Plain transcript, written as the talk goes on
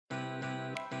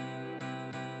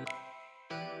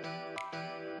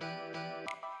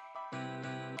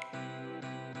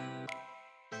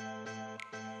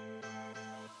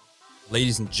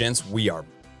Ladies and gents, we are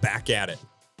back at it.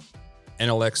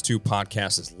 NLX2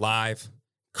 podcast is live.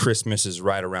 Christmas is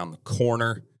right around the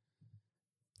corner.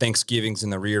 Thanksgiving's in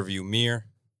the rearview mirror.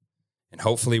 And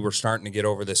hopefully we're starting to get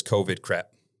over this COVID crap.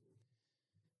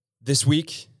 This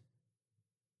week,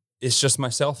 it's just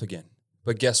myself again.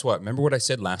 But guess what? Remember what I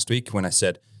said last week when I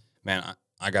said, man,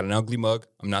 I got an ugly mug.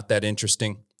 I'm not that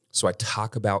interesting. So I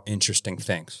talk about interesting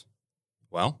things.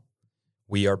 Well,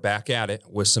 we are back at it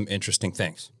with some interesting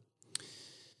things.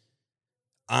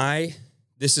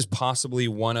 This is possibly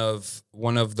one of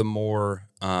the more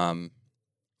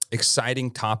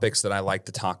exciting topics that I like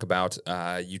to talk about.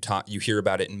 You hear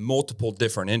about it in multiple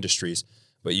different industries,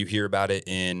 but you hear about it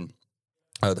in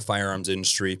the firearms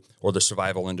industry or the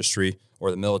survival industry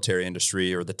or the military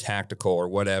industry or the tactical or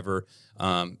whatever.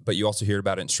 But you also hear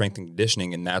about it in strength and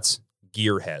conditioning, and that's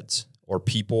gearheads or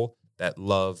people that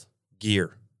love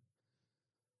gear.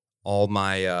 All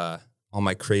my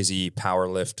crazy power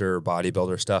lifter,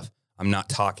 bodybuilder stuff, I'm not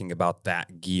talking about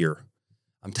that gear.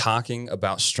 I'm talking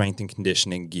about strength and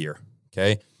conditioning gear,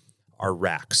 okay? Our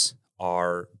racks,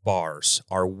 our bars,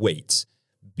 our weights,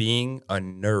 being a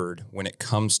nerd when it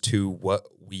comes to what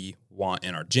we want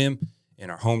in our gym,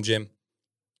 in our home gym,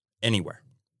 anywhere.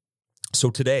 So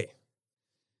today,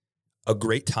 a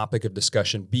great topic of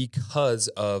discussion because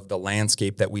of the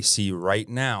landscape that we see right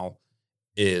now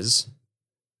is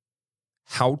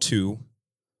how to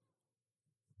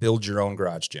build your own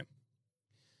garage gym.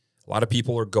 A lot of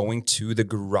people are going to the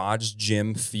garage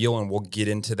gym feel, and we'll get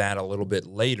into that a little bit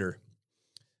later.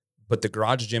 But the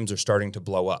garage gyms are starting to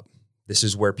blow up. This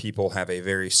is where people have a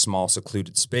very small,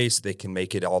 secluded space. They can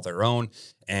make it all their own,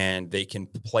 and they can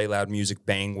play loud music,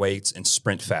 bang weights, and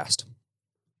sprint fast.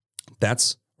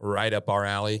 That's right up our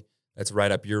alley. That's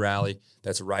right up your alley.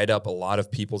 That's right up a lot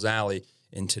of people's alley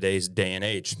in today's day and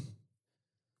age.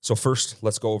 So first,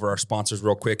 let's go over our sponsors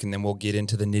real quick, and then we'll get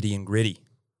into the nitty and gritty.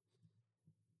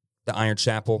 The Iron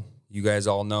Chapel, you guys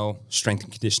all know, strength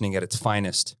and conditioning at its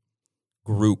finest.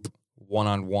 Group,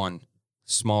 one-on-one,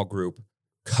 small group,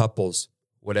 couples,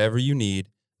 whatever you need,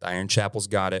 the Iron Chapel's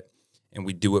got it, and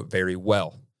we do it very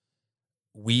well.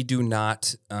 We do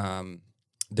not,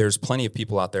 there's plenty of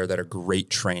people out there that are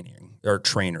great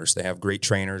trainers. They have great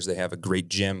trainers. They have a great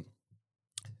gym.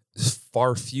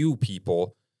 Far few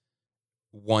people,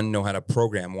 one, know how to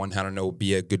program, one, how to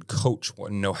be a good coach,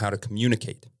 one, know how to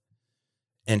communicate.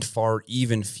 And far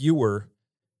even fewer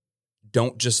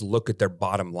don't just look at their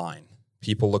bottom line.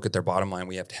 People look at their bottom line.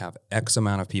 We have to have X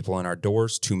amount of people in our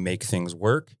doors to make things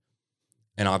work.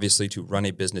 And obviously to run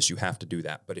a business, you have to do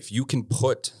that. But if you can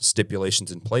put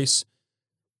stipulations in place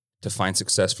to find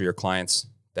success for your clients,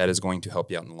 that is going to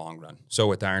help you out in the long run.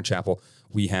 So at Iron Chapel,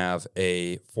 we have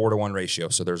a 4-to-1 ratio.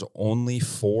 So there's only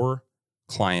 4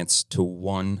 clients to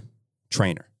 1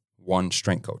 trainer, 1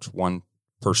 strength coach, 1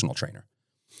 personal trainer.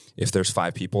 If there's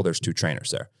 5 people, there's 2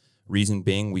 trainers there. Reason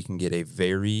being, we can get a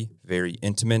very, very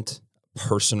intimate,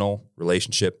 personal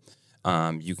relationship.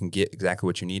 You can get exactly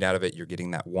what you need out of it. You're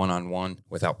getting that one-on-one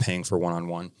without paying for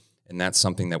one-on-one. And that's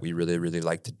something that we really, really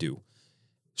like to do.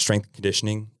 Strength and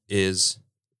conditioning is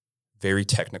very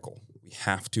technical. We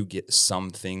have to get some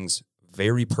things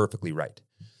very perfectly right.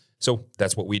 So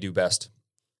that's what we do best.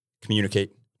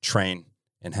 Communicate, train,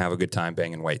 and have a good time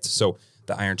banging weights. So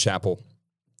the Iron Chapel,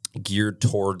 geared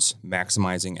towards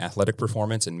maximizing athletic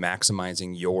performance and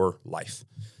maximizing your life.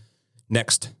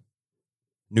 Next,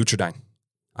 Nutridyne.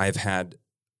 I've had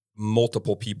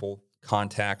multiple people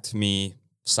contact me,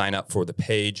 sign up for the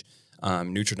page.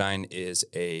 Nutridyne is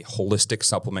a holistic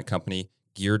supplement company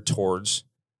geared towards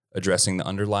addressing the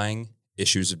underlying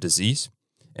issues of disease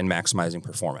and maximizing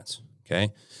performance.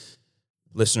 Okay.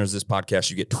 Listeners of this podcast,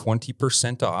 you get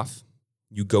 20% off.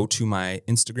 You go to my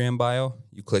Instagram bio,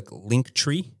 you click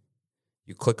Linktree,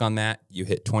 you click on that, you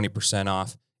hit 20%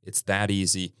 off. It's that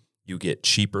easy. You get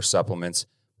cheaper supplements.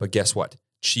 But guess what?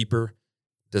 Cheaper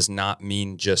does not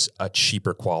mean just a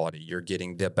cheaper quality. You're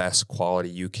getting the best quality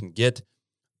you can get.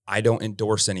 I don't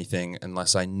endorse anything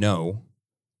unless I know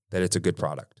that it's a good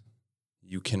product.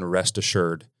 You can rest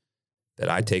assured that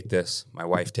I take this, my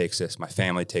wife takes this, my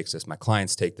family takes this, my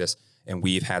clients take this, and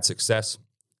we've had success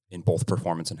in both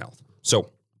performance and health.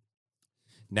 So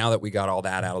now that we got all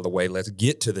that out of the way, let's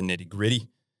get to the nitty gritty.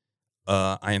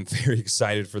 I am very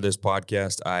excited for this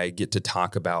podcast. I get to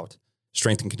talk about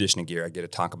strength and conditioning gear. I get to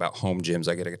talk about home gyms.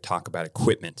 I get to talk about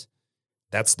equipment.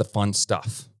 That's the fun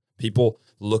stuff. People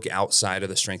look outside of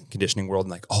the strength and conditioning world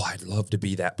and like, oh, I'd love to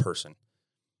be that person.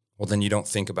 Well, then you don't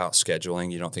think about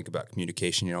scheduling. You don't think about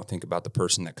communication. You don't think about the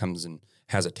person that comes and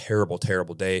has a terrible,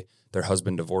 terrible day. Their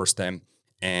husband divorced them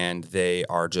and they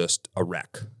are just a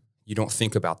wreck. You don't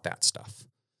think about that stuff.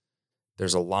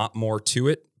 There's a lot more to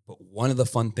it, but one of the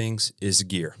fun things is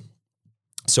gear.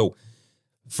 So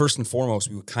first and foremost,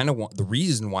 we kind of want, the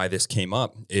reason why this came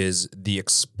up is the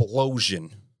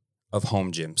explosion of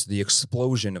home gyms, the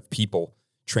explosion of people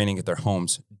training at their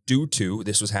homes due to,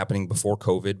 this was happening before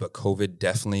COVID, but COVID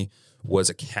definitely was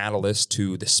a catalyst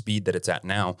to the speed that it's at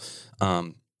now.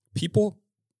 People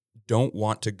don't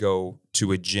want to go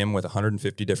to a gym with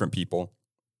 150 different people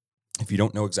if you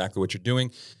don't know exactly what you're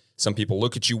doing. Some people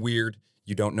look at you weird.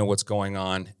 You don't know what's going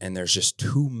on, and there's just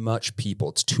too much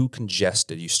people. It's too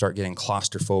congested. You start getting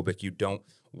claustrophobic. You don't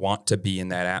want to be in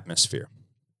that atmosphere.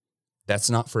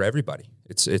 That's not for everybody.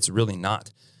 It's really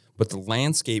not. But the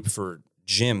landscape for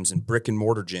gyms and brick and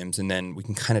mortar gyms, and then we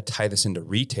can kind of tie this into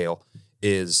retail,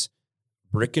 is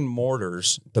brick and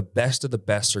mortars, the best of the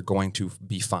best are going to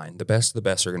be fine. The best of the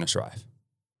best are going to thrive.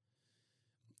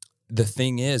 The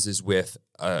thing is with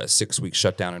a 6-week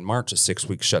shutdown in March, a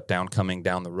 6-week shutdown coming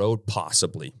down the road,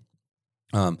 possibly.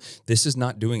 This is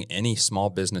not doing any small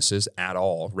businesses at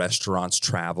all, restaurants,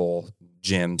 travel,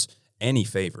 gyms, any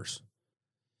favors.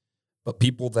 But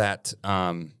people that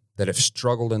have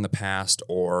struggled in the past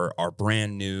or are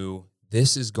brand new,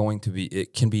 this is going to be,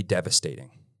 it can be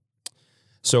devastating.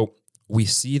 So we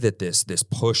see that this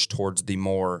push towards the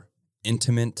more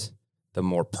intimate, the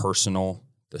more personal,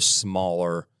 the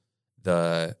smaller,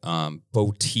 the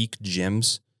boutique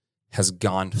gyms has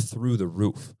gone through the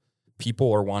roof.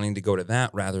 People are wanting to go to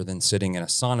that rather than sitting in a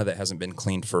sauna that hasn't been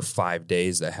cleaned for 5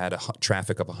 days that had a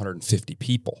traffic of 150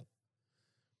 people.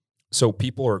 So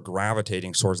people are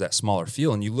gravitating towards that smaller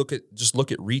feel. And you look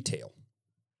at retail.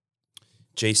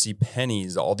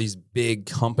 JCPenney's, all these big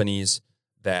companies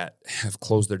that have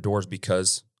closed their doors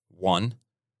because, one,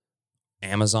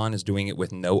 Amazon is doing it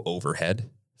with no overhead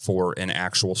for an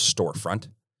actual storefront.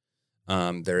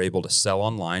 They're able to sell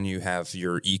online. You have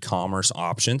your e-commerce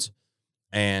options,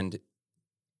 and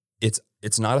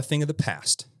it's not a thing of the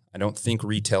past. I don't think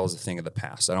retail is a thing of the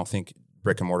past. I don't think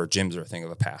brick and mortar gyms are a thing of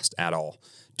the past at all,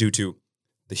 due to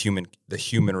the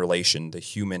human relation, the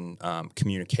human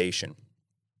communication.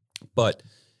 But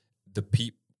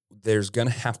there's going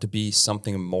to have to be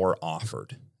something more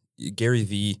offered. Gary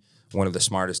Vee, one of the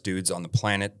smartest dudes on the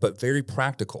planet, but very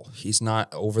practical. He's not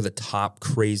over the top,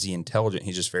 crazy intelligent.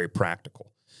 He's just very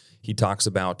practical. He talks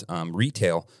about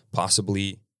retail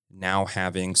possibly now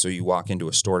having, so you walk into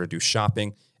a store to do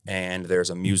shopping and there's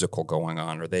a musical going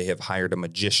on, or they have hired a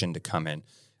magician to come in.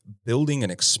 Building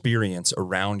an experience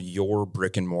around your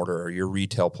brick and mortar or your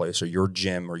retail place or your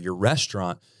gym or your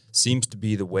restaurant seems to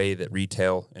be the way that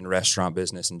retail and restaurant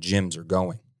business and gyms are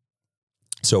going.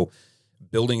 So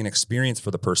building an experience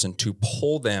for the person to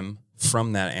pull them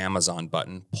from that Amazon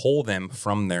button, pull them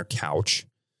from their couch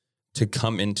to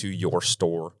come into your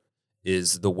store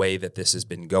is the way that this has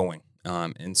been going.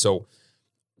 And so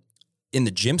in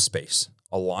the gym space,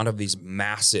 a lot of these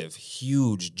massive,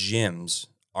 huge gyms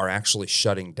are actually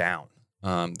shutting down.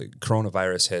 The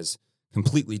coronavirus has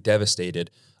completely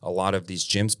devastated a lot of these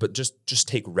gyms, but just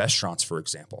take restaurants, for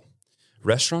example.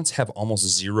 Restaurants have almost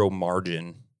zero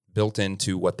margin built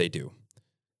into what they do.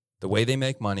 The way they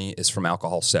make money is from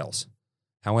alcohol sales.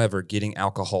 However, getting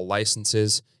alcohol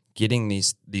licenses, getting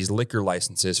these liquor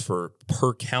licenses for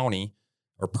per county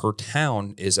or per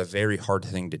town is a very hard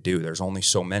thing to do. There's only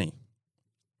so many.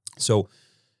 So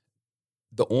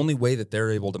the only way that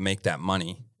they're able to make that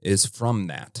money is from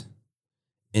that.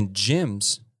 In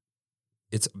gyms,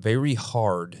 it's very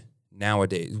hard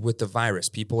nowadays with the virus.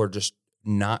 People are just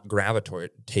not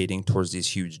gravitating towards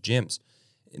these huge gyms.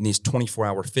 And these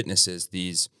 24-hour fitnesses,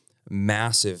 these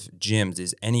massive gyms,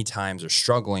 these anytimes are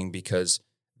struggling because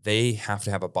they have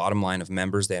to have a bottom line of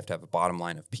members. They have to have a bottom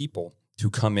line of people to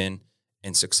come in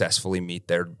and successfully meet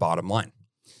their bottom line.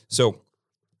 So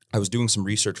I was doing some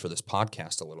research for this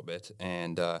podcast a little bit,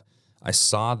 and I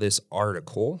saw this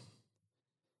article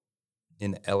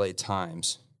in the LA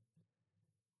Times.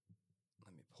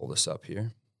 Let me pull this up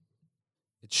here.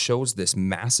 It shows this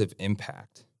massive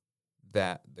impact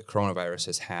that the coronavirus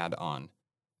has had on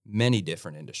many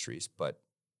different industries, but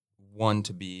one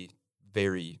to be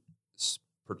very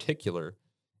particular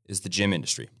is the gym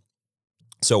industry.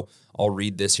 So I'll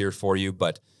read this here for you,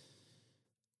 but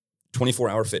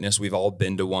 24-hour fitness, we've all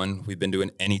been to one. We've been to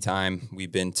an Anytime.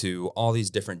 We've been to all these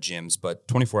different gyms, but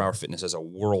 24-hour fitness is a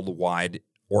worldwide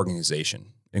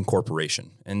organization and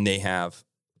corporation, and they have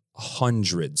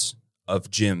hundreds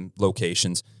of gym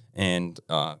locations and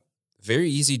very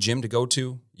easy gym to go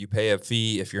to. You pay a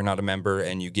fee if you're not a member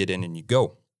and you get in and you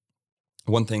go.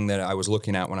 One thing that I was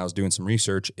looking at when I was doing some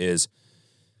research is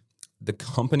the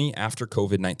company after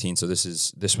COVID-19. So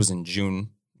this was in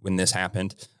June when this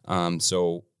happened.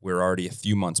 So we're already a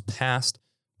few months past,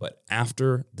 But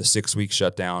after the 6-week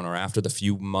shutdown or after the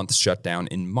few months shutdown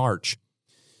in March,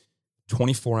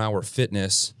 24-Hour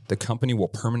Fitness, the company will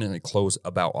permanently close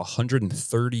about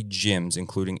 130 gyms,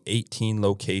 including 18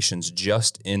 locations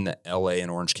just in the LA and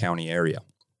Orange County area.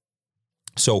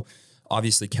 So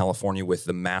obviously California, with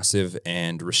the massive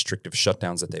and restrictive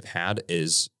shutdowns that they've had,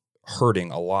 is hurting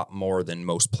a lot more than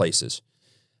most places.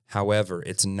 However,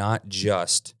 it's not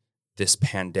just this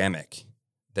pandemic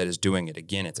that is doing it.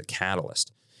 Again, it's a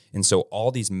catalyst. And so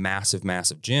all these massive,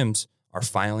 massive gyms are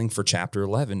filing for Chapter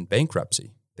 11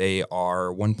 bankruptcy. They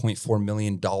are $1.4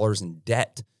 million in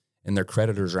debt, and their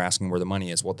creditors are asking where the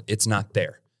money is. Well, it's not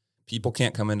there. People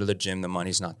can't come into the gym. The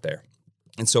money's not there.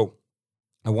 And so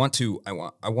I want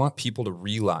people to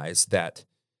realize that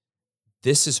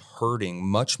this is hurting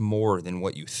much more than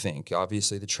what you think.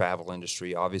 Obviously, the travel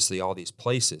industry, obviously all these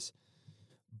places.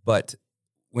 But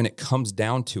when it comes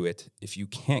down to it, if you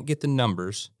can't get the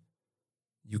numbers,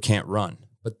 you can't run.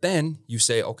 But then you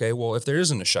say, okay, well, if there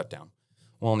isn't a shutdown,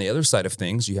 well, on the other side of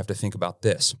things, you have to think about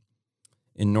this.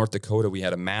 In North Dakota, we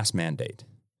had a mask mandate.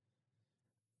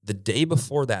 The day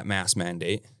before that mask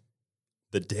mandate,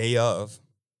 the day of,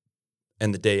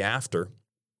 and the day after,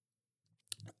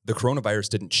 the coronavirus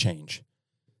didn't change.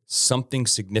 Something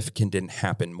significant didn't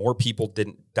happen. More people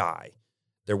didn't die.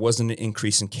 There wasn't an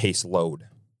increase in case load,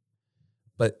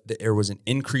 but there was an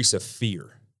increase of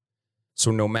fear. So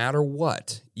no matter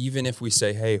what, even if we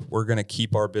say, hey, we're going to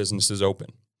keep our businesses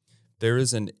open, there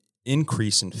is an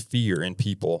increase in fear in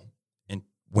people. And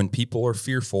when people are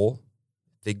fearful,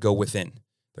 they go within.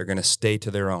 They're going to stay to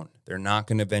their own. They're not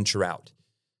going to venture out.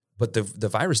 But the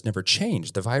virus never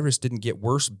changed. The virus didn't get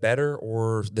worse, better,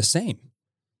 or the same.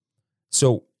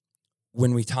 So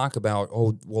when we talk about,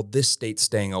 oh, well, this state's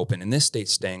staying open and this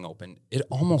state's staying open, it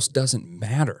almost doesn't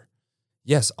matter.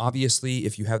 Yes, obviously,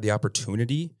 if you have the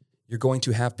opportunity, you're going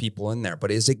to have people in there.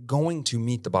 But is it going to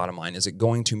meet the bottom line? Is it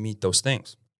going to meet those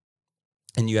things?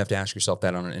 And you have to ask yourself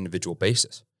that on an individual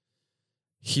basis.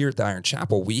 Here at the Iron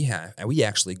Chapel, we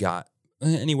actually got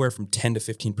anywhere from 10 to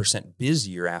 15%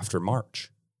 busier after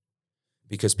March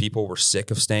because people were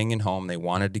sick of staying in home. They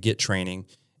wanted to get training,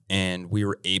 and we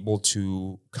were able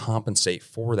to compensate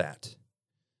for that.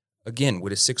 Again,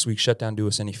 would a 6-week shutdown do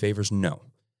us any favors? No.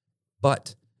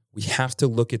 But we have to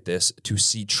look at this to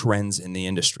see trends in the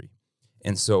industry.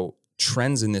 And so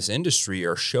trends in this industry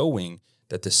are showing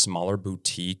that the smaller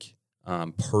boutique,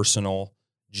 personal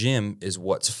gym is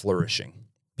what's flourishing.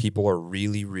 People are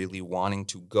really, really wanting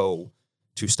to go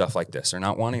to stuff like this. They're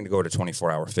not wanting to go to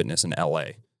 24-Hour Fitness in LA.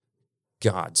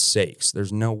 God's sakes,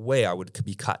 there's no way I would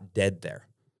be caught dead there.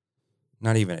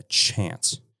 Not even a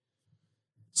chance.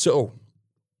 So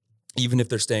even if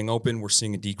they're staying open, we're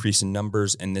seeing a decrease in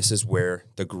numbers, and this is where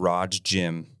the garage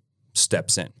gym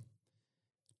steps in.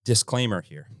 Disclaimer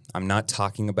here. I'm not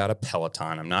talking about a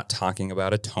Peloton. I'm not talking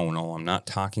about a tonal. I'm not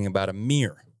talking about a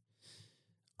mirror.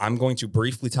 I'm going to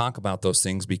briefly talk about those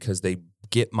things because they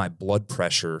get my blood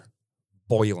pressure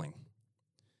boiling.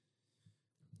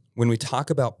 When we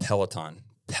talk about Peloton,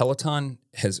 Peloton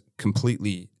has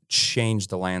completely changed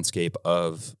the landscape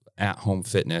of at-home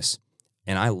fitness,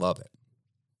 and I love it.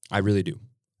 I really do.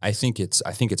 I think it's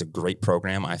a great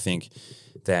program. I think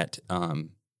that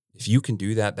if you can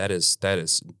do that, that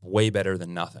is way better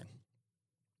than nothing.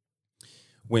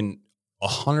 When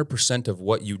 100% of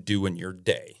what you do in your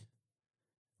day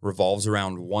revolves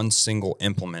around one single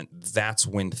implement, that's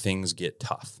when things get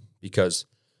tough because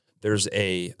there's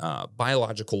a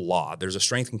biological law. There's a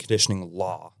strength and conditioning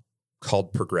law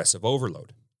called progressive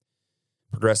overload.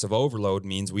 Progressive overload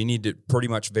means we need to, pretty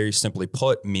much very simply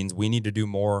put, means we need to do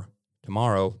more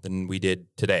tomorrow than we did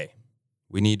today.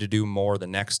 We need to do more the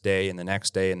next day and the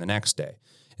next day and the next day.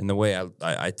 And the way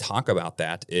I talk about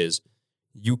that is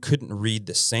you couldn't read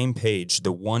the same page,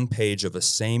 the one page of the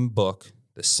same book,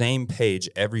 the same page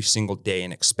every single day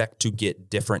and expect to get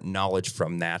different knowledge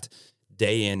from that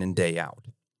day in and day out.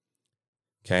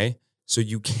 Okay? So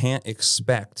you can't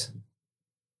expect,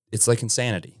 it's like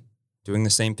insanity, doing the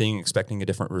same thing, expecting a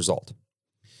different result.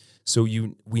 So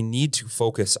we need to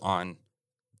focus on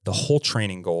the whole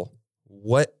training goal.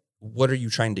 What are you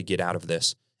trying to get out of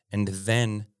this? And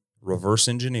then reverse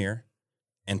engineer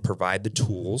and provide the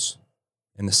tools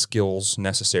and the skills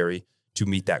necessary to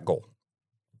meet that goal.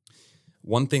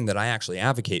 One thing that I actually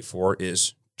advocate for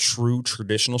is true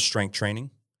traditional strength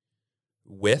training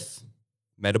with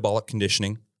metabolic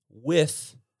conditioning,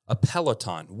 with a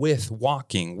Peloton, with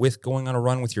walking, with going on a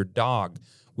run with your dog,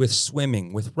 with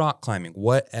swimming, with rock climbing,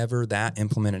 whatever that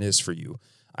implement is for you.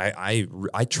 I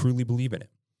truly believe in it.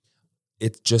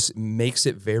 It just makes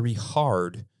it very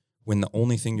hard when the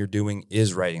only thing you're doing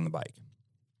is riding the bike.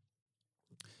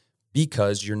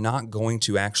 because you're not going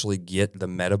to actually get the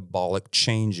metabolic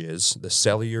changes, the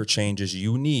cellular changes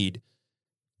you need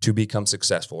to become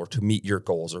successful or to meet your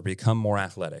goals or become more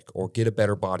athletic or get a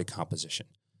better body composition.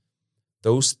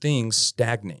 Those things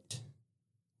stagnate.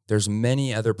 There's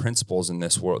many other principles in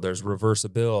this world. There's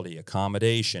reversibility,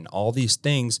 accommodation, all these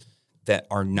things that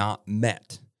are not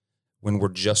met when we're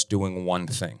just doing one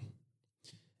thing.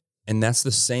 And that's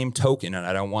the same token, and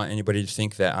I don't want anybody to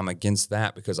think that I'm against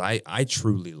that, because I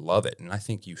truly love it, and I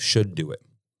think you should do it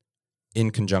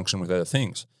in conjunction with other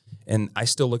things. And I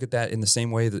still look at that in the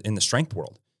same way that in the strength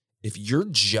world. If you're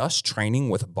just training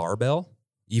with a barbell,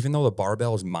 even though the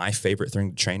barbell is my favorite thing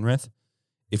to train with,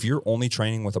 if you're only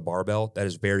training with a barbell, that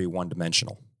is very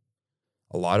one-dimensional.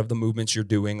 A lot of the movements you're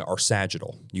doing are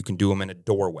sagittal. You can do them in a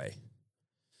doorway.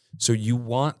 So you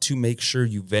want to make sure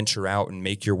you venture out and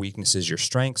make your weaknesses your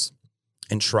strengths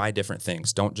and try different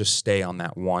things. Don't just stay on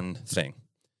that one thing.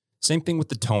 Same thing with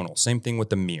the tonal, same thing with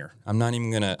the mirror. I'm not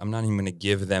even gonna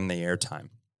give them the airtime.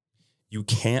 You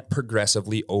can't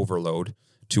progressively overload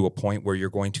to a point where you're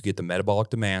going to get the metabolic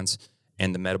demands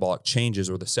and the metabolic changes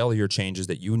or the cellular changes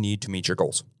that you need to meet your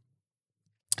goals.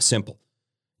 Simple.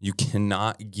 You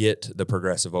cannot get the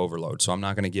progressive overload. So I'm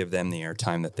not going to give them the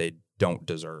airtime that they don't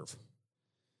deserve.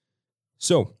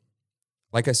 So,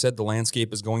 like I said, the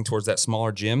landscape is going towards that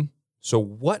smaller gym. So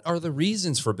what are the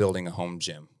reasons for building a home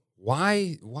gym?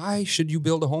 Why should you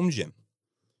build a home gym?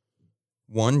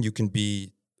 One, you can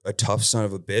be a tough son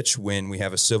of a bitch when we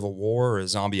have a civil war or a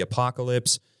zombie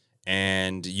apocalypse,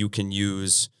 and you can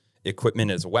use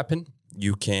equipment as a weapon.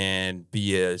 You can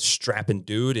be a strapping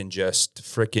dude and just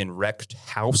freaking wrecked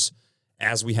house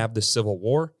as we have the Civil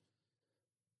War.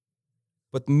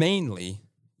 But mainly,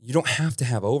 you don't have to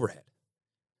have overhead.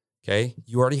 Okay?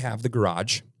 You already have the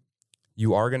garage.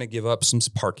 You are going to give up some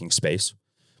parking space,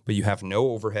 but you have no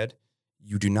overhead.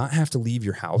 You do not have to leave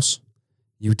your house.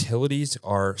 Utilities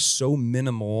are so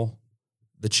minimal.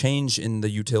 The change in the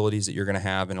utilities that you're going to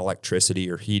have in electricity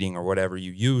or heating or whatever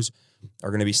you use are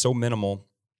going to be so minimal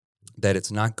that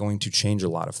it's not going to change a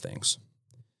lot of things.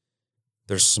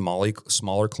 There's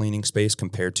smaller cleaning space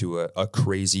compared to a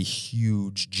crazy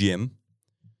huge gym.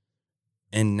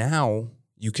 And now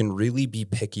you can really be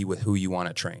picky with who you want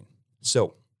to train.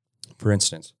 So, for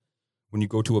instance, when you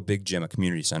go to a big gym, a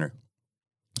community center,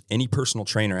 any personal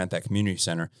trainer at that community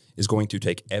center is going to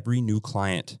take every new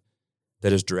client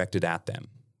that is directed at them.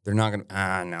 They're not going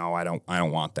to, no, I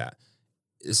don't want that.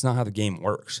 It's not how the game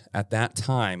works. At that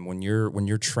time, when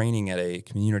you're training at a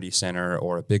community center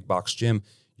or a big box gym,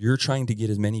 you're trying to get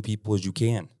as many people as you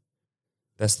can.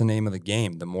 That's the name of the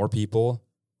game. The more people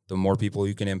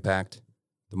you can impact,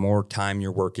 the more time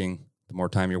you're working, the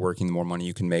more money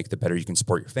you can make, the better you can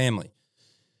support your family.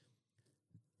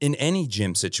 In any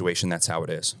gym situation, that's how it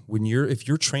is. If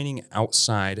you're training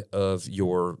outside of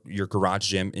your garage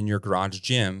gym, in your garage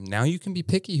gym, now you can be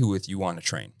picky who you want to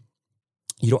train.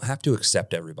 You don't have to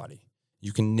accept everybody.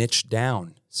 You can niche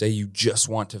down. Say you just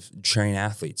want to train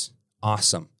athletes.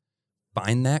 Awesome.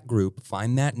 Find that group,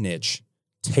 find that niche,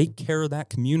 take care of that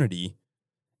community,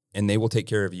 and they will take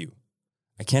care of you.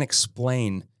 I can't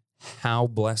explain how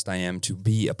blessed I am to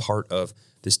be a part of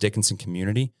this Dickinson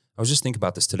community. I was just thinking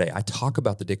about this today. I talk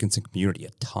about the Dickinson community a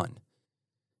ton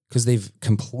because they've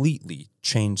completely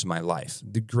changed my life.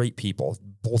 The great people,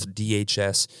 both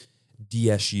DHS,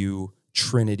 DSU,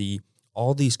 Trinity,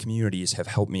 all these communities have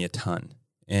helped me a ton.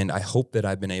 And I hope that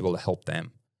I've been able to help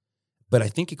them. But I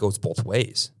think it goes both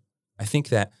ways. I think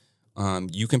that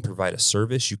you can provide a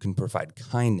service, you can provide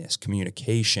kindness,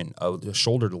 communication, a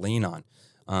shoulder to lean on,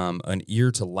 an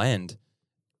ear to lend.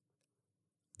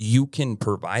 You can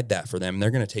provide that for them. They're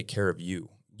going to take care of you.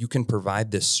 You can provide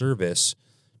this service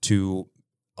to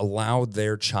allow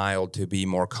their child to be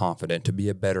more confident, to be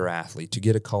a better athlete, to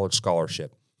get a college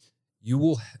scholarship. You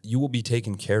will be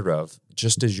taken care of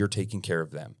just as you're taking care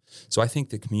of them. So I think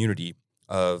the community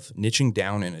of niching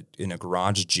down in a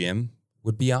garage gym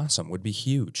would be awesome, would be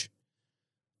huge.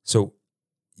 So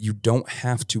you don't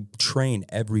have to train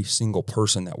every single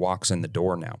person that walks in the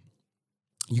door now.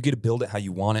 You get to build it how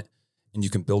you want it, and you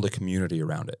can build a community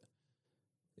around it.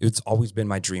 It's always been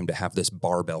my dream to have this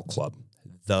barbell club,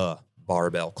 the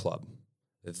barbell club,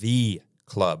 the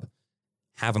club.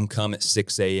 Have them come at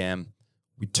 6 a.m.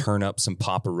 We turn up some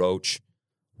Papa Roach.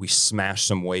 We smash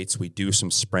some weights. We do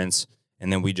some sprints,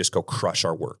 and then we just go crush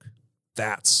our work.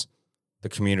 That's the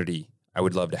community I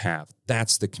would love to have.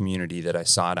 That's the community that I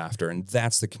sought after, and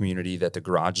that's the community that the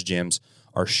garage gyms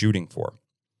are shooting for.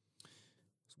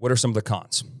 What are some of the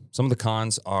cons? Some of the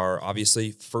cons are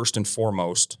obviously, first and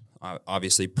foremost,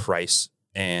 obviously price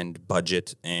and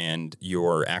budget and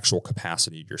your actual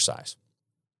capacity, your size.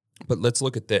 But let's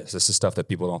look at this. This is stuff that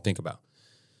people don't think about.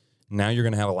 Now you're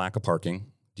going to have a lack of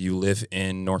parking. Do you live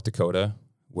in North Dakota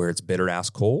where it's bitter ass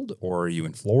cold, or are you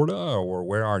in Florida, or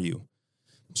where are you?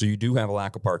 So you do have a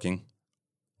lack of parking.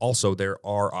 Also, there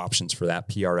are options for that.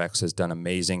 PRX has done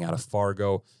amazing out of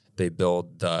Fargo. They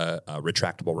build the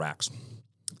retractable racks.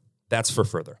 That's for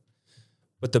further.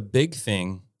 But the big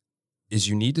thing is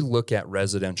you need to look at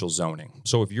residential zoning.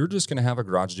 So if you're just going to have a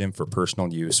garage gym for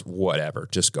personal use, whatever,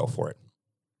 just go for it.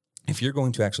 If you're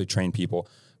going to actually train people,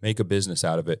 make a business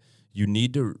out of it, you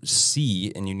need to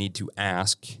see and you need to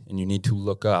ask and you need to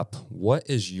look up, what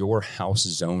is your house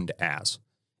zoned as?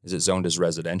 Is it zoned as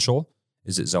residential?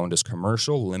 Is it zoned as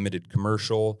commercial, limited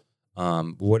commercial?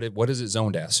 What is it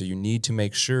zoned as? So you need to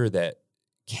make sure that,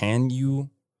 can you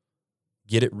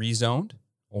get it rezoned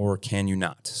or can you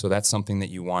not? So that's something that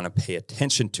you want to pay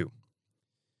attention to.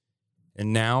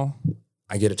 And now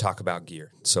I get to talk about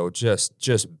gear. So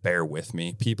just bear with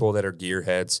me. People that are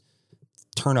gearheads,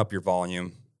 turn up your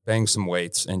volume, bang some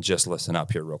weights, and just listen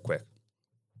up here real quick.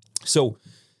 So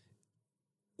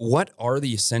what are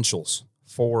the essentials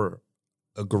for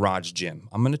a garage gym?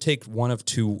 I'm going to take one of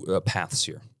two paths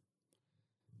here.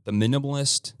 The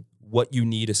minimalist, what you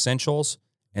need essentials,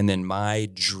 and then my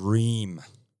dream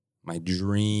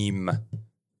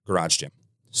garage gym.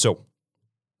 So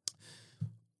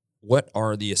what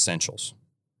are the essentials?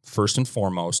 First and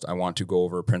foremost, I want to go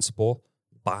over a principle: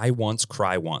 buy once,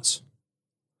 cry once.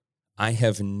 I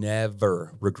have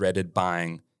never regretted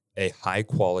buying a high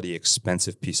quality,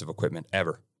 expensive piece of equipment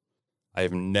ever. I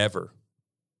have never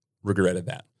regretted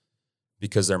that,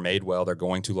 because they're made well. They're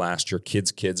going to last. Your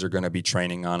kids are going to be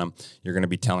training on them. You're going to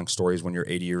be telling stories when you're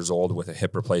 80 years old with a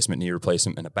hip replacement, knee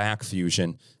replacement, and a back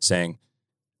fusion, saying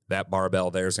that barbell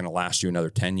there is going to last you another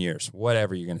 10 years,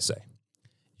 whatever you're going to say.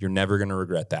 You're never going to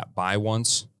regret that. Buy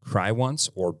once, cry once,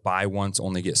 or buy once,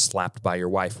 only get slapped by your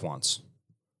wife once.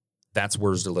 That's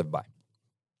words to live by.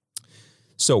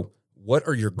 So what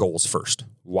are your goals first?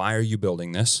 Why are you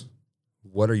building this?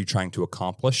 What are you trying to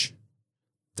accomplish?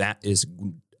 That is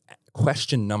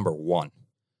question number one.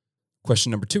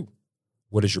 Question number two,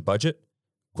 what is your budget?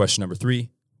 Question number three,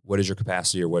 what is your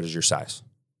capacity or what is your size?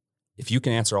 If you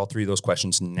can answer all three of those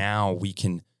questions, now we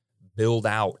can build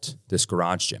out this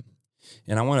garage gym.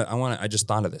 And I just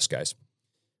thought of this, guys.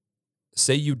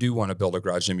 Say you do want to build a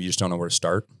garage gym, you just don't know where to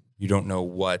start. You don't know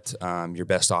what your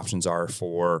best options are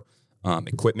for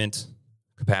equipment,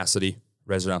 capacity,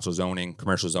 residential zoning,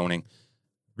 commercial zoning.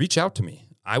 Reach out to me.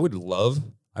 I would love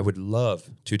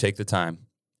to take the time,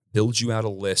 build you out a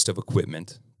list of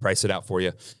equipment, price it out for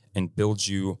you, and build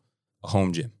you a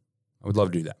home gym. I would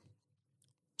love to do that.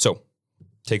 So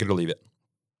take it or leave it.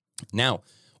 Now,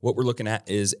 what we're looking at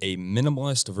is a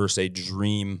minimalist versus a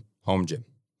dream home gym.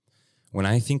 When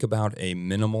I think about a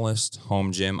minimalist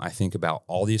home gym, I think about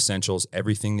all the essentials,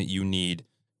 everything that you need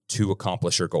to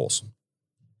accomplish your goals.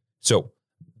 So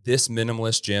this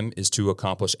minimalist gym is to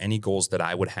accomplish any goals that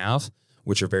I would have,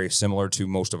 which are very similar to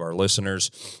most of our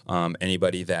listeners,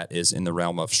 anybody that is in the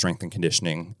realm of strength and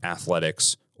conditioning,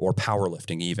 athletics, or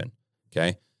powerlifting even,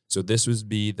 okay? So this would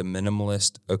be the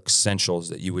minimalist essentials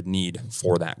that you would need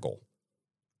for that goal.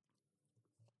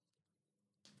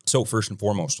 So first and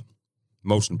foremost,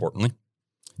 most importantly,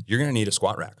 you're going to need a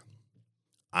squat rack.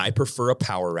 I prefer a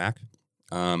power rack.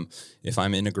 If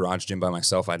I'm in a garage gym by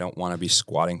myself, I don't want to be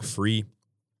squatting free.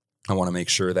 I want to make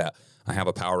sure that I have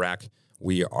a power rack.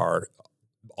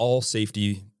 All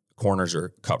safety corners are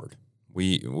covered.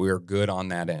 We're good on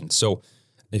that end. So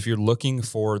if you're looking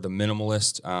for the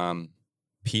minimalist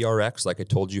PRX, like I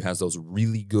told you, has those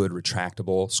really good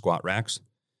retractable squat racks.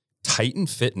 Titan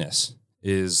Fitness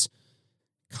is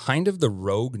kind of the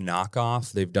Rogue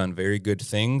knockoff. They've done very good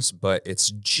things, but it's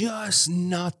just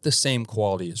not the same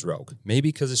quality as Rogue. Maybe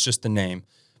because it's just the name,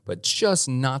 but just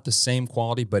not the same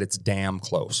quality, but it's damn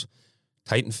close.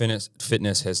 Titan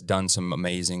Fitness has done some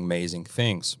amazing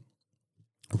things.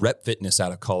 Rep Fitness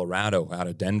out of Colorado, out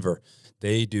of Denver,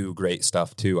 they do great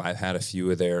stuff too. I've had a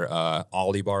few of their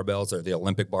Ollie barbells, or the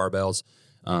Olympic barbells.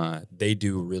 They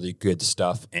do really good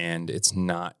stuff, and it's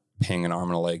not paying an arm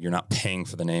and a leg. You're not paying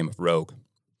for the name of Rogue.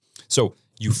 So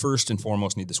you first and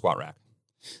foremost need the squat rack.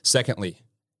 Secondly,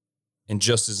 and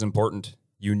just as important,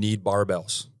 you need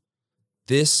barbells.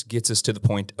 This gets us to the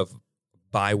point of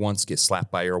buy once, get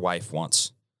slapped by your wife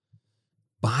once.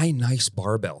 Buy nice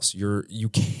barbells. You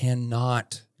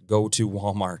cannot go to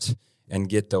Walmart and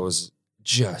get those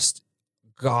just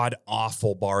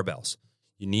god-awful barbells.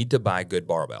 You need to buy good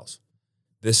barbells.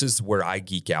 This is where I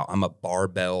geek out. I'm a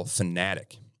barbell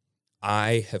fanatic.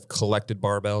 I have collected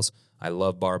barbells. I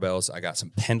love barbells. I got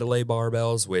some Pendlay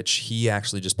barbells, which he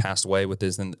actually just passed away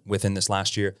within this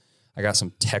last year. I got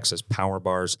some Texas Power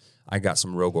bars. I got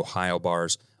some Rogue Ohio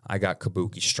bars. I got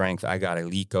Kabuki Strength. I got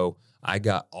Eleiko. I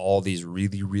got all these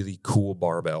really, really cool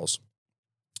barbells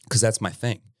because that's my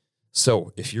thing.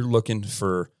 So if you're looking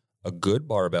for a good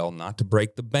barbell, not to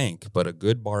break the bank, but a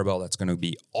good barbell that's going to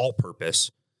be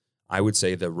all-purpose, I would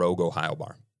say the Rogue Ohio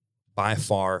bar. By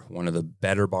far, one of the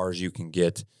better bars you can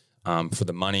get for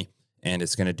the money, and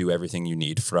it's going to do everything you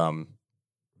need from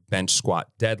bench, squat,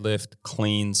 deadlift,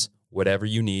 cleans, whatever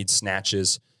you need,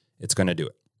 snatches, it's going to do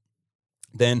it.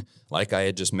 Then, like I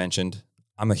had just mentioned,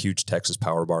 I'm a huge Texas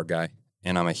Power bar guy,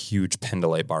 and I'm a huge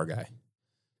Pendlay bar guy.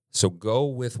 So go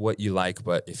with what you like,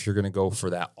 but if you're going to go for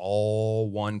that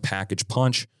all-one package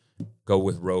punch, go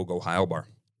with Rogue Ohio bar.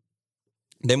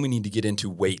 Then we need to get into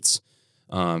weights.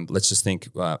 Let's just think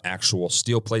actual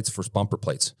steel plates versus bumper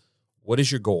plates. What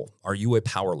is your goal? Are you a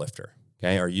power lifter?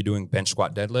 Okay, are you doing bench,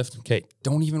 squat, deadlift? Okay,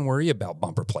 don't even worry about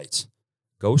bumper plates.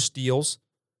 Go steels,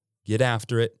 get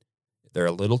after it. They're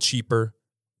a little cheaper,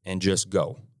 and just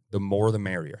go. The more, the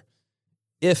merrier.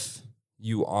 If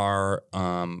you are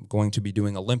going to be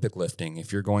doing Olympic lifting,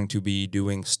 if you're going to be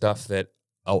doing stuff that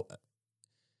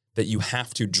you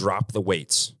have to drop the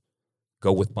weights,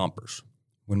 go with bumpers.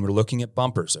 When we're looking at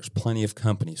bumpers, there's plenty of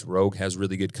companies. Rogue has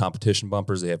really good competition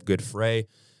bumpers. They have good fray.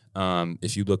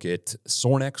 If you look at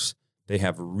Sornex, they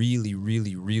have really,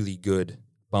 really, really good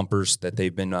bumpers that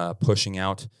they've been pushing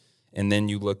out. And then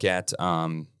you look at,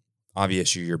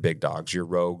 obviously, your big dogs, your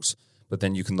Rogues. But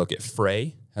then you can look at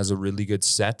Fray, has a really good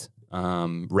set.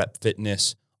 Rep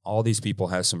Fitness, all these people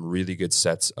have some really good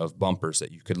sets of bumpers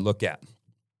that you could look at.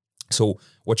 So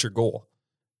what's your goal?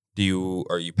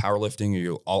 Are you powerlifting? Are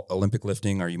you Olympic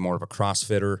lifting? Are you more of a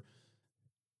CrossFitter?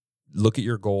 Look at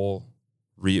your goal,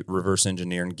 reverse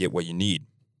engineer, and get what you need.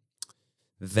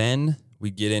 Then we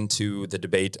get into the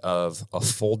debate of a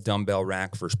full dumbbell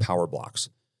rack versus power blocks.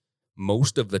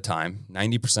 Most of the time,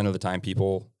 90% of the time,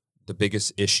 the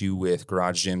biggest issue with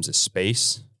garage gyms is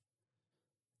space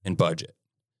and budget.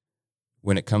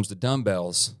 When it comes to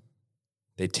dumbbells,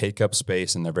 they take up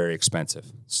space and they're very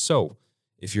expensive. So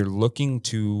if you're looking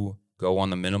to go on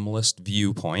the minimalist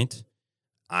viewpoint,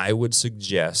 I would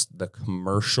suggest the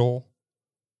commercial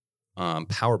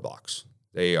power blocks.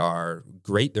 They are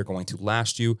great. They're going to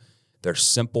last you. They're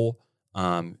simple.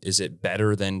 Is it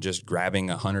better than just grabbing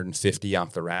 150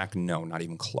 off the rack? No, not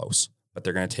even close. But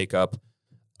they're going to take up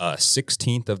a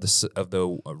 16th of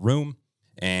the room,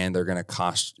 and they're going to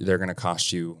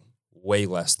cost you way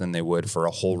less than they would for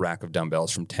a whole rack of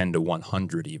dumbbells from 10 to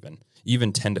 100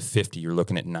 even 10 to 50. You're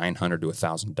looking at $900 to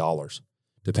 $1,000,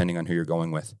 depending on who you're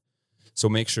going with. So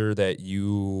make sure that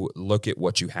you look at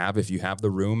what you have. If you have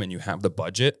the room and you have the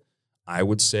budget, I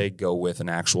would say go with an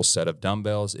actual set of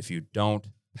dumbbells. If you don't,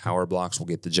 power blocks will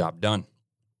get the job done.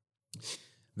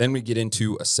 Then we get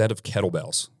into a set of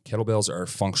kettlebells. Kettlebells are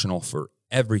functional for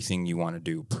everything you want to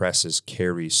do. Presses,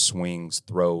 carries, swings,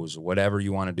 throws, whatever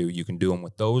you want to do, you can do them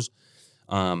with those.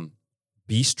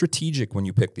 Be strategic when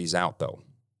you pick these out, though.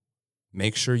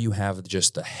 Make sure you have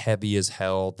just the heavy as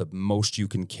hell, the most you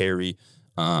can carry.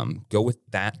 Go with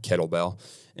that kettlebell,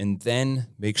 and then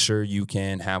make sure you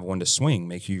can have one to swing.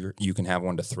 Make sure you can have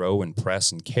one to throw and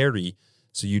press and carry.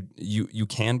 So you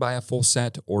can buy a full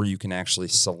set, or you can actually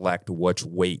select which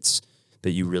weights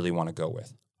that you really want to go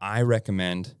with. I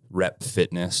recommend Rep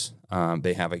Fitness.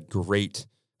 They have a great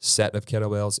set of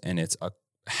kettlebells, and it's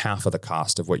half of the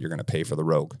cost of what you're going to pay for the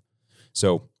Rogue.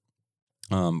 So,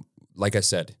 like I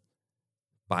said,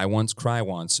 buy once, cry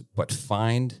once, but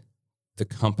find the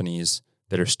companies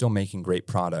that are still making great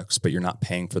products, but you're not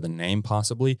paying for the name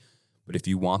possibly. But if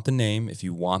you want the name, if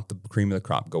you want the cream of the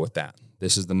crop, go with that.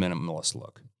 This is the minimalist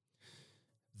look.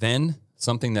 Then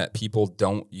something that people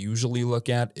don't usually look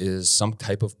at is some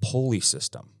type of pulley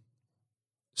system.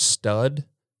 Stud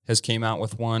has came out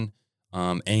with one.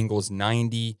 Angles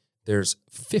 90. There's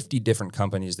 50 different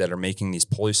companies that are making these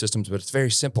pulley systems, but it's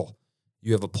very simple.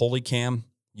 You have a pulley cam.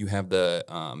 You have the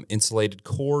insulated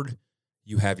cord.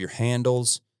 You have your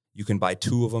handles. You can buy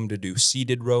 2 of them to do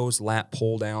seated rows, lat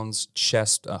pull downs,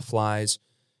 chest flies,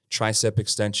 tricep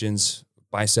extensions,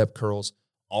 bicep curls,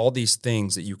 all these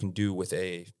things that you can do with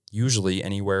usually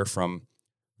anywhere from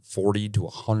 $40 to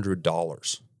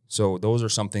 $100. So those are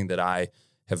something that I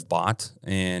have bought,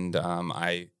 and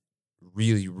I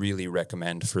really, really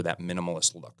recommend for that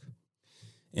minimalist look.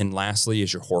 And lastly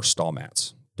is your horse stall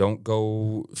mats. Don't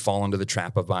go fall into the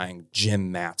trap of buying gym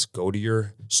mats. Go to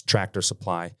your Tractor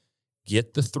Supply.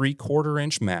 Get the 3/4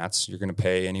 inch mats. You're going to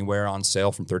pay anywhere on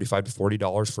sale from $35 to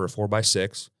 $40 for a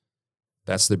 4x6.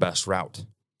 That's the best route.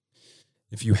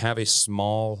 If you have a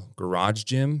small garage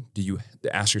gym,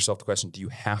 ask yourself the question, do you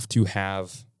have to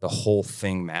have the whole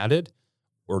thing matted,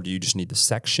 or do you just need the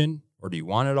section, or do you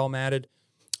want it all matted?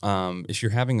 If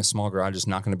you're having a small garage, it's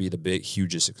not going to be the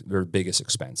biggest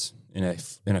expense. In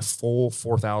a full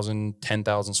 4,000,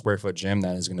 10,000 square foot gym,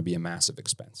 that is going to be a massive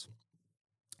expense.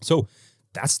 So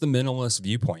that's the minimalist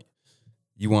viewpoint.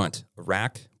 You want a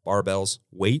rack, barbells,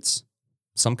 weights,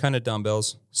 some kind of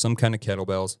dumbbells, some kind of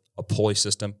kettlebells, a pulley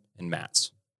system, and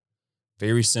mats.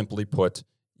 Very simply put,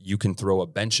 you can throw a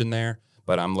bench in there,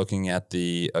 but I'm looking at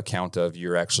the account of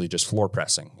you're actually just floor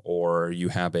pressing, or you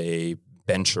have a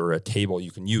bench or a table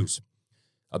you can use.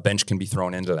 A bench can be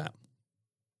thrown into that.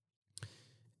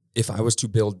 If I was to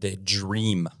build the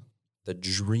dream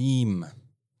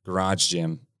garage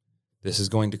gym, this is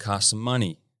going to cost some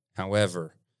money.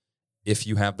 However, if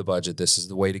you have the budget, this is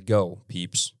the way to go,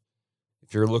 peeps.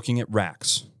 If you're looking at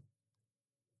racks,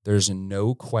 there's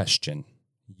no question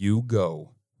you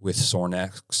go with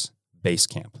Sorinex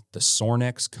Basecamp. The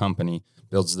Sorinex company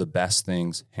builds the best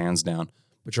things, hands down,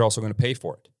 but you're also going to pay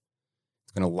for it.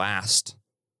 It's going to last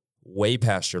way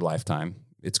past your lifetime.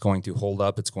 It's going to hold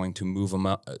up. It's going to move them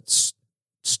up a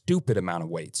stupid amount of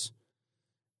weights.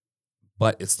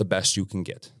 But it's the best you can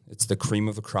get. It's the cream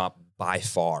of the crop by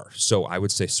far. So I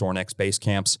would say Sorinex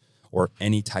Basecamps or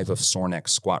any type of Sorinex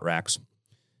squat racks.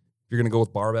 If you're going to go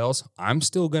with barbells, I'm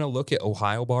still going to look at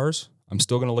Ohio bars. I'm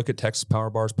still going to look at Texas Power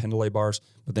bars, Pendlay bars.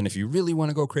 But then if you really want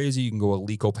to go crazy, you can go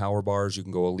Eleiko Power bars. You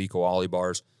can go Eleiko Ollie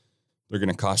bars. They're going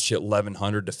to cost you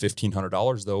 $1,100 to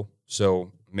 $1,500 though.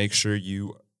 So make sure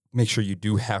you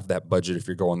do have that budget if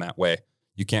you're going that way.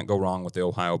 You can't go wrong with the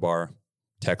Ohio bar,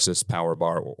 Texas Power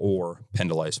bar, or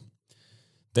Pendlays.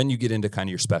 Then you get into kind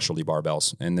of your specialty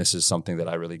barbells. And this is something that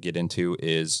I really get into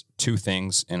is two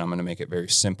things. And I'm going to make it very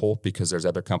simple because there's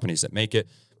other companies that make it.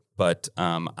 But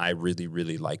I really,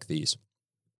 really like these.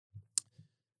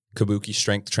 Kabuki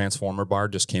Strength Transformer Bar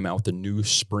just came out with a new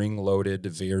spring-loaded,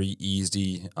 very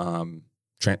easy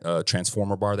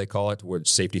transformer bar, they call it, with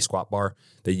safety squat bar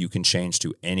that you can change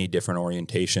to any different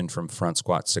orientation, from front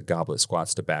squats to goblet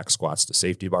squats to back squats to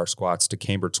safety bar squats to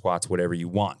cambered squats, whatever you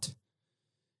want.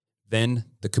 Then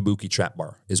the Kabuki Trap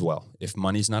Bar as well. If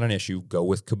money's not an issue, go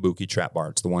with Kabuki Trap Bar.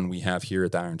 It's the one we have here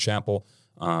at the Iron Chapel.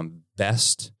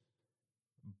 Best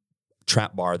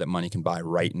trap bar that money can buy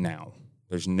right now.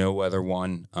 There's no other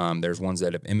one. There's ones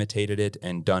that have imitated it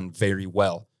and done very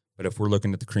well. But if we're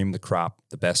looking at the cream of the crop,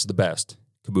 the best of the best,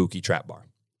 Kabuki Trap Bar.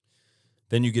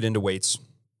 Then you get into weights,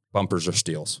 bumpers or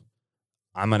steels.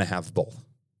 I'm going to have both.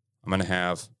 I'm going to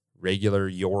have regular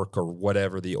York or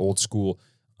whatever, the old school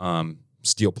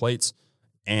steel plates,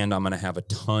 and I'm going to have a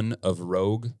ton of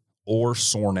Rogue or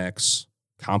Sorinex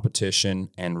competition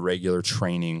and regular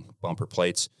training bumper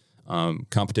plates.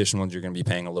 Competition ones you're going to be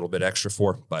paying a little bit extra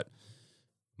for, but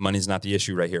money's not the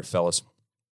issue right here, fellas.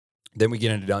 Then we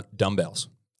get into dumbbells.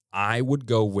 I would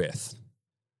go with,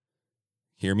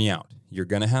 hear me out, you're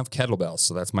going to have kettlebells,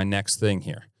 so that's my next thing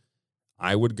here.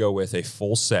 I would go with a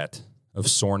full set of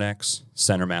Sorinex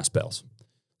center mass bells.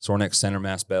 Sorinex center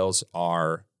mass bells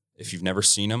are, if you've never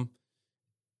seen them,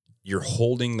 you're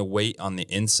holding the weight on the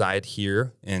inside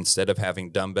here, and instead of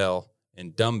having dumbbell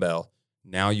and dumbbell,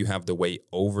 now you have the weight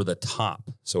over the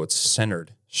top, so it's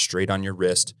centered straight on your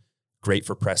wrist. Great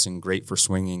for pressing, great for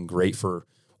swinging, great for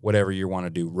whatever you want to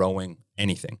do, rowing,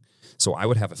 anything. So I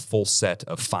would have a full set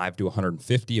of 5 to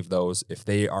 150 of those. If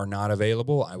they are not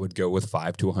available, I would go with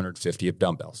 5 to 150 of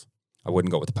dumbbells. I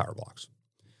wouldn't go with the power blocks.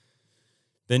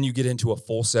 Then you get into a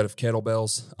full set of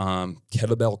kettlebells.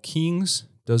 Kettlebell Kings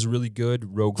does really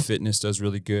good. Rogue Fitness does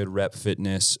really good. Rep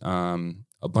Fitness.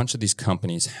 A bunch of these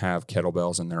companies have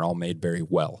kettlebells, and they're all made very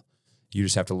well. You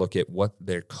just have to look at what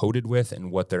they're coated with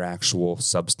and what their actual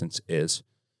substance is.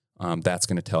 That's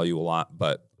going to tell you a lot,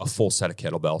 but a full set of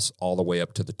kettlebells all the way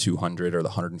up to the 200 or the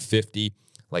 150,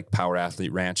 like Power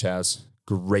Athlete Ranch has,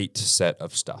 great set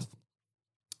of stuff.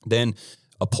 Then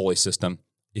a pulley system.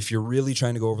 If you're really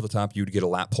trying to go over the top, you'd get a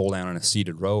lat pull down and a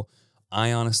seated row.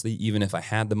 I honestly, even if I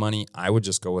had the money, I would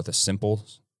just go with a simple,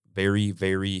 very,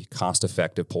 very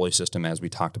cost-effective pulley system, as we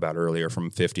talked about earlier,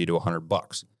 from $50 to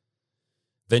 $100.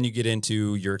 Then you get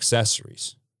into your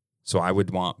accessories. So I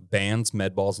would want bands,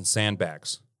 med balls, and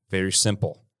sandbags. Very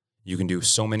simple. You can do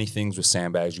so many things with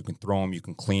sandbags. You can throw them, you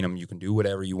can clean them, you can do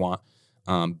whatever you want.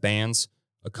 Bands,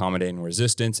 accommodating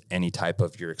resistance, any type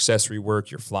of your accessory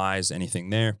work, your flies, anything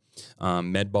there.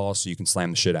 Med balls, so you can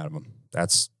slam the shit out of them.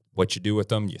 That's what you do with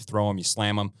them. You throw them, you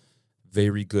slam them.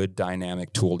 Very good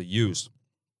dynamic tool to use.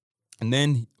 And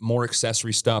then more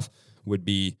accessory stuff would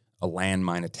be a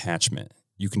landmine attachment.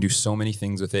 You can do so many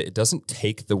things with it. It doesn't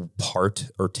take the part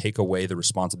or take away the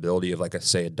responsibility of, like I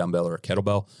say, a dumbbell or a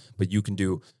kettlebell, but you can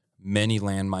do many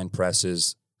landmine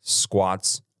presses,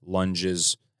 squats,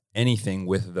 lunges, anything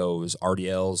with those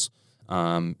RDLs.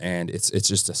 And it's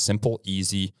just a simple,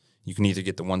 easy. You can either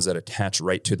get the ones that attach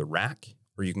right to the rack,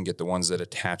 or you can get the ones that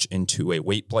attach into a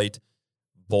weight plate.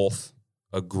 Both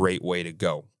a great way to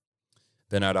go.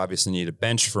 Then I'd obviously need a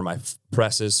bench for my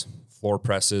presses. Floor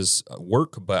presses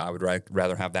work, but I would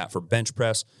rather have that for bench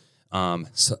press.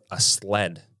 So a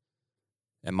sled.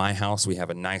 At my house, we have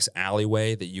a nice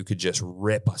alleyway that you could just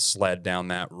rip a sled down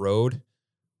that road.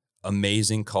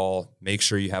 Amazing call. Make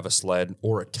sure you have a sled,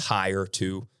 or a tire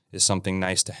too is something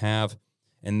nice to have.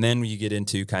 And then you get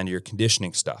into kind of your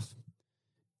conditioning stuff.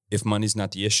 If money's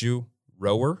not the issue,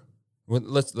 rower. Well,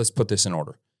 let's put this in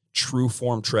order.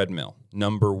 Trueform treadmill,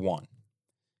 number one.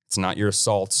 It's not your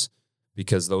assaults,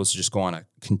 because those just go on a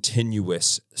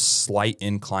continuous slight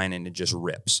incline and it just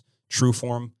rips.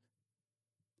 Trueform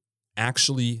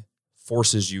actually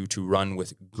forces you to run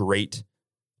with great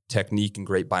technique and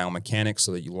great biomechanics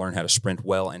so that you learn how to sprint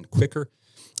well and quicker.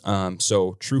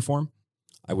 So Trueform,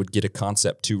 I would get a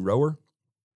Concept 2 rower,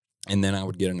 and then I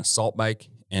would get an assault bike.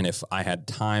 And if I had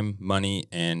time, money,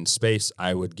 and space,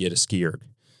 I would get a ski erg.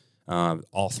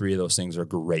 All three of those things are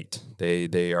great.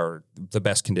 They are the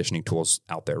best conditioning tools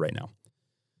out there right now.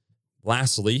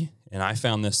 Lastly, and I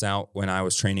found this out when I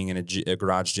was training in a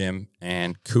garage gym,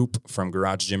 and Coop from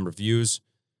Garage Gym Reviews,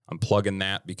 I'm plugging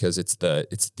that because it's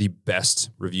the best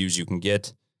reviews you can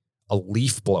get. A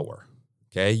leaf blower.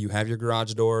 Okay, you have your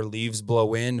garage door, leaves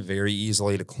blow in, very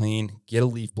easily to clean. Get a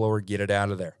leaf blower, get it out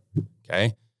of there.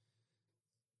 Okay,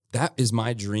 that is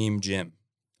my dream gym.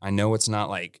 I know it's not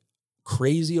like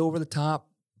crazy over the top,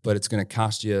 but it's going to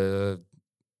cost you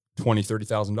 $20,000,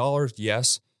 $30,000.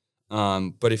 Yes.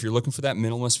 But if you're looking for that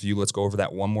minimalist view, let's go over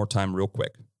that one more time real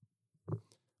quick.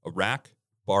 A rack,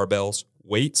 barbells,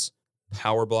 weights,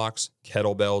 power blocks,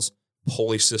 kettlebells,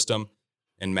 pulley system,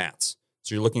 and mats.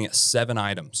 So you're looking at 7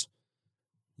 items.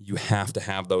 You have to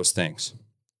have those things.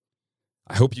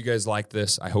 I hope you guys like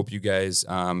this. I hope you guys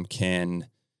I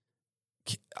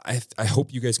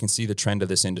hope you guys can see the trend of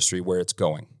this industry, where it's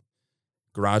going.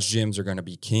 Garage gyms are going to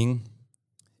be king.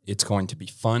 It's going to be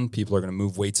fun. People are going to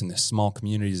move weights in this small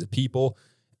communities of people.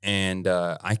 And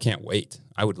I can't wait.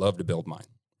 I would love to build mine.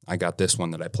 I got this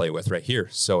one that I play with right here.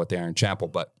 So at the Iron Chapel.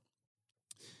 But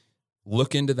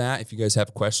look into that. If you guys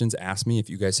have questions, ask me. If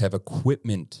you guys have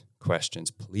equipment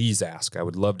questions, please ask. I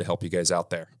would love to help you guys out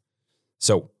there.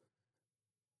 So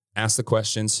ask the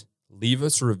questions. Leave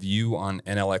us a review on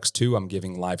NLX2. I'm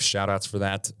giving live shout outs for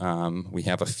that. We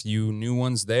have a few new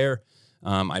ones there.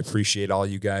 I appreciate all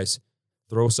you guys.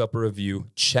 Throw us up a review.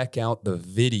 Check out the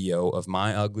video of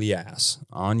my ugly ass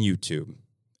on YouTube.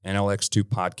 NLX2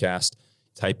 podcast.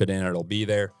 Type it in. It'll be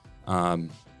there.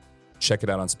 Check it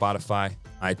out on Spotify,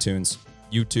 iTunes,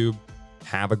 YouTube.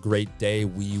 Have a great day.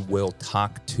 We will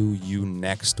talk to you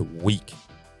next week.